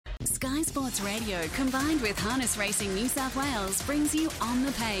Sky Sports Radio combined with Harness Racing New South Wales brings you On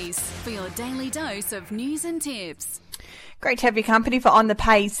the Pace for your daily dose of news and tips. Great to have your company for On the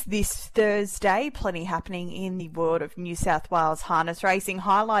Pace this Thursday. Plenty happening in the world of New South Wales harness racing,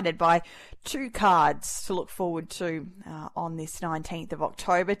 highlighted by two cards to look forward to on this 19th of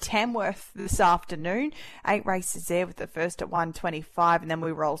October. Tamworth this afternoon, 8 races there with the first at 1:25, and then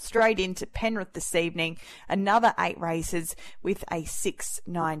we roll straight into Penrith this evening, another 8 races with a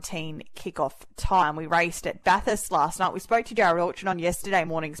 6:19 kickoff time. We raced at Bathurst last night. We spoke to Jared Orchard on yesterday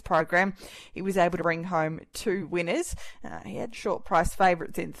morning's program. He was able to bring home 2 winners. He had short price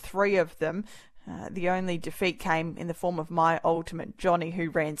favourites in 3 of them. The only defeat came in the form of My Ultimate Johnny, who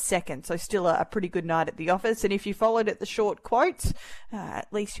ran second. So still a pretty good night at the office. And if you followed at the short quotes, at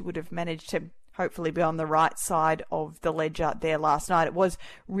least you would have managed to hopefully be on the right side of the ledger there last night. It was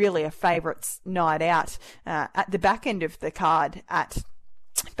really a favourites night out. At the back end of the card at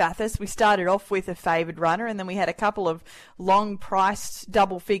Bathurst, we started off with a favoured runner, and then we had a couple of long-priced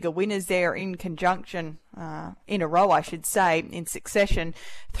double-figure winners there in conjunction, in a row, I should say, in succession.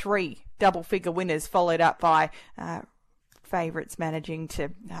 3 double-figure winners followed up by favourites managing to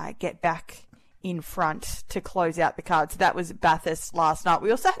get back in front to close out the card. So that was Bathurst last night.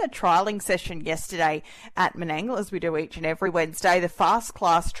 We also had a trialling session yesterday at Menangle, as we do each and every Wednesday. The fast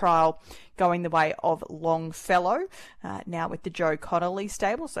class trial going the way of Longfellow, now with the Joe Connolly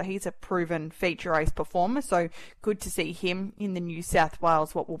stable. So he's a proven feature race performer. So good to see him in the New South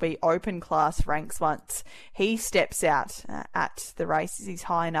Wales, what will be open class ranks once he steps out at the races. He's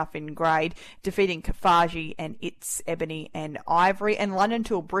high enough in grade, defeating Kafaji and It's Ebony and Ivory. And London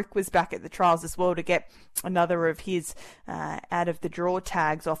Tool Brick was back at the trials as well to get another of his out of the draw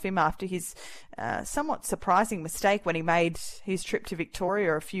tags off him after his somewhat surprising mistake when he made his trip to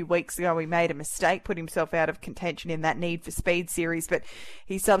Victoria a few weeks ago. He made a mistake, put himself out of contention in that Need for Speed series, but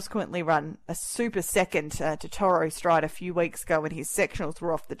he subsequently run a super second to Toro Stride a few weeks ago when his sectionals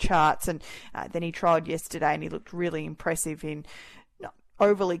were off the charts, and then he trialled yesterday and he looked really impressive in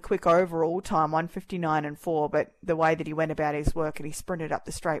overly quick overall time, 1:59.4, but the way that he went about his work and he sprinted up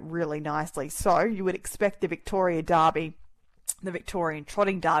the straight really nicely. So you would expect the Victoria Derby, the Victorian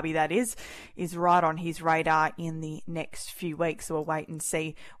Trotting Derby that is right on his radar in the next few weeks. So we'll wait and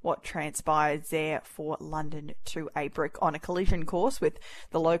see what transpires there for London to a Brick on a collision course with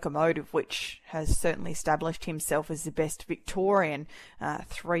the Locomotive, which has certainly established himself as the best Victorian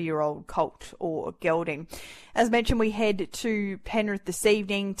 3-year-old colt or gelding. As mentioned, we head to Penrith this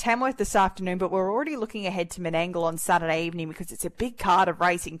evening, Tamworth this afternoon, but we're already looking ahead to Menangle on Saturday evening because it's a big card of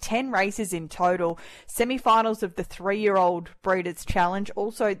racing, 10 races in total, semi-finals of the 3-year-old Breeders' Challenge,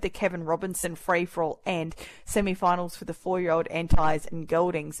 also the Kevin Robinson Free-For-All, and semi-finals for the 4-year-old Antis and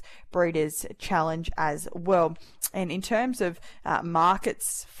Geldings Breeders' Challenge as well. And in terms of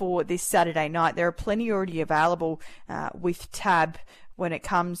markets for this Saturday night, there are plenty already available with Tab when it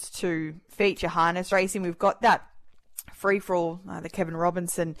comes to feature harness racing. We've got that Free-For-All, the Kevin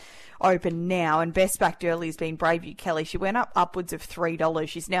Robinson Open now, and best backed early has been Braveview Kelly. She went up upwards of $3.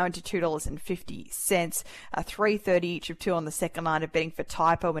 She's now into $2.50. $3.30 each of 2 on the second line of betting for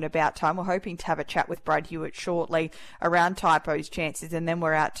Typo and About Time. We're hoping to have a chat with Brad Hewitt shortly around Typo's chances, and then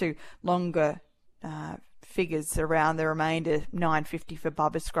we're out to longer figures around the remainder, $9.50 for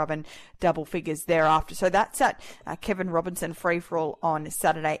Bubba Scrub and double figures thereafter. So that's at Kevin Robinson Free-For-All on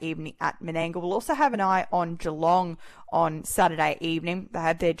Saturday evening at Menangle. We'll also have an eye on Geelong on Saturday evening. They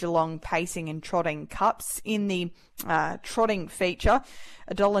have their Geelong Pacing and Trotting Cups. In the trotting feature,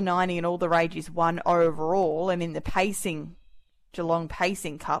 $1.90 and all the rage is 1 overall, and in the pacing Geelong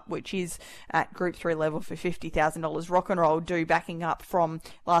Pacing Cup, which is at Group 3 level for $50,000. Rock and Roll do backing up from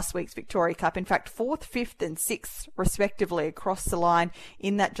last week's Victoria Cup. In fact, 4th, 5th and 6th respectively across the line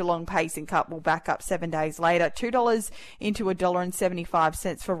in that Geelong Pacing Cup will back up 7 days later. $2 into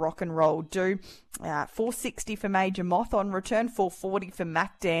 $1.75 for Rock and Roll do. $4.60 for Major Moth on return, $4.40 for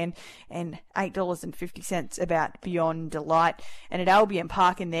MacDan, and $8.50 about Beyond Delight. And at Albion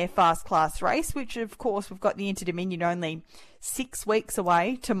Park in their fast class race, which of course we've got the Inter-Dominion only 6 weeks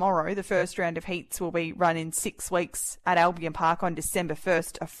away tomorrow. The first round of heats will be run in 6 weeks at Albion Park on December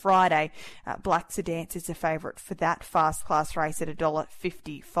 1st, a Friday. Black Sedance is a favourite for that fast class race at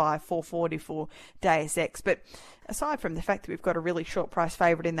 $1.55, $4.40 for Deus Ex. But aside from the fact that we've got a really short price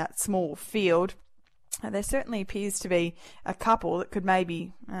favourite in that small field, there certainly appears to be a couple that could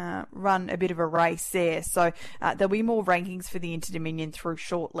maybe run a bit of a race there. So there'll be more rankings for the Inter-Dominion through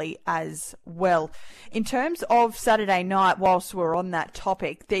shortly as well. In terms of Saturday night, whilst we're on that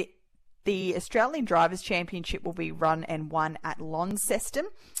topic, the Australian Drivers' Championship will be run and won at Launceston.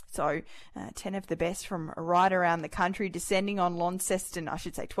 So 10 of the best from right around the country descending on Launceston. I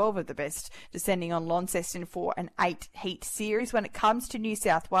should say 12 of the best descending on Launceston for an 8-heat series. When it comes to New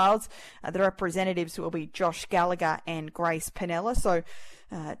South Wales, the representatives will be Josh Gallagher and Grace Pennella. So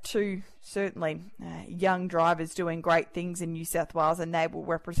two certainly young drivers doing great things in New South Wales, and they will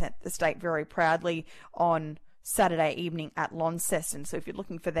represent the state very proudly on Saturday evening at Launceston. So if you're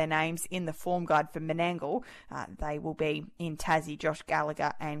looking for their names in the form guide for Menangle, they will be in Tassie, Josh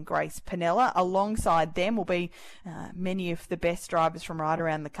Gallagher and Grace Pennella. Alongside them will be many of the best drivers from right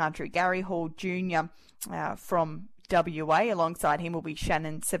around the country. Gary Hall Jr. From WA. Alongside him will be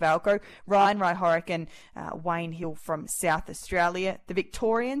Shannon Savalco, Ryan Ryhorick and Wayne Hill from South Australia. The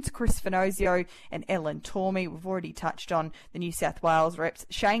Victorians, Chris Finozio and Ellen Tormey. We've already touched on the New South Wales reps,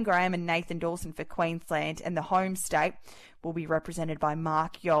 Shane Graham and Nathan Dawson for Queensland, and the home state will be represented by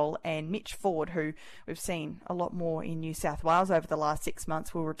Mark Yole and Mitch Ford, who we've seen a lot more in New South Wales over the last 6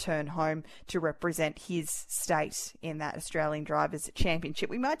 months, will return home to represent his state in that Australian Drivers' Championship.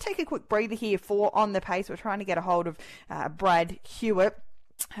 We might take a quick breather here for On the Pace. We're trying to get a hold of Brad Hewitt.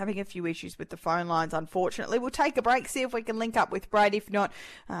 Having a few issues with the phone lines, unfortunately. We'll take a break, see if we can link up with Brad. If not,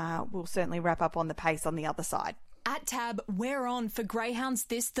 we'll certainly wrap up On the Pace on the other side. At Tab, we're on for Greyhounds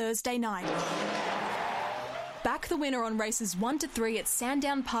this Thursday night. Back the winner on races 1 to 3 at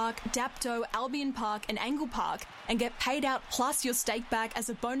Sandown Park, Dapto, Albion Park and Angle Park and get paid out plus your stake back as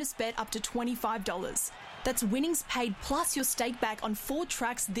a bonus bet up to $25. That's winnings paid plus your stake back on 4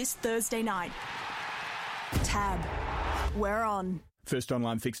 tracks this Thursday night. Tab, we're on. First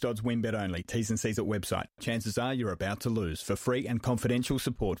online fixed odds win bet only. T's and C's at website. Chances are you're about to lose. For free and confidential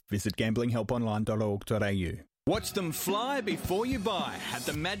support, visit gamblinghelponline.org.au. Watch them fly before you buy at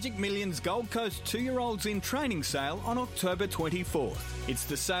the Magic Millions Gold Coast 2-year-olds in training sale on October 24th. It's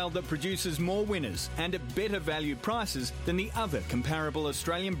the sale that produces more winners and at better value prices than the other comparable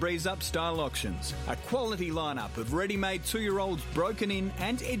Australian breeze-up style auctions. A quality lineup of ready-made 2-year-olds broken in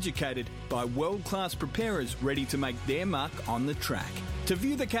and educated by world-class preparers ready to make their mark on the track. To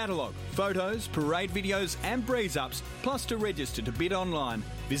view the catalogue, photos, parade videos and breeze-ups, plus to register to bid online,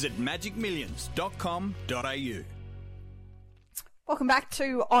 visit magicmillions.com.au. Welcome back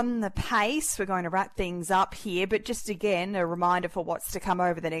to On the Pace. We're going to wrap things up here, but just again, a reminder for what's to come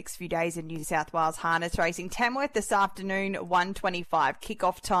over the next few days in New South Wales harness racing. Tamworth this afternoon, 1:25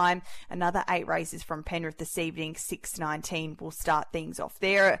 kick-off time. Another 8 races from Penrith this evening, 6:19 will start things off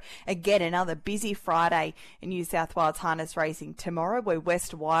there. Again, another busy Friday in New South Wales harness racing tomorrow, where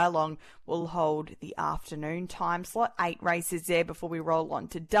West Wyalong will hold the afternoon time slot. 8 races there before we roll on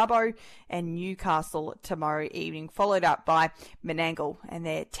to Dubbo and Newcastle tomorrow evening, followed up by Menangle and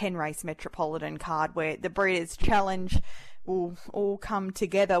their 10-race Metropolitan card, where the Breeders' Challenge will all come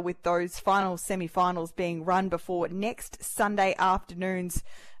together with those final semi-finals being run before next Sunday afternoon's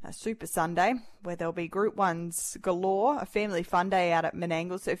Super Sunday, where there'll be Group 1s galore, a family fun day out at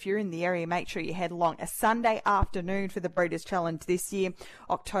Menangle. So if you're in the area, make sure you head along. A Sunday afternoon for the Breeders' Challenge this year,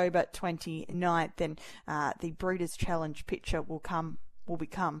 October 29th. And the Breeders' Challenge picture will become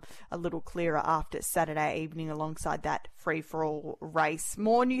a little clearer after Saturday evening alongside that free-for-all race.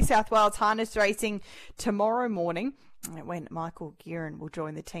 More New South Wales harness racing tomorrow morning, when Michael Gearin will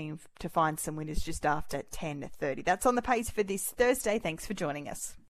join the team to find some winners just after 10:30. That's On the Pace for this Thursday. Thanks for joining us.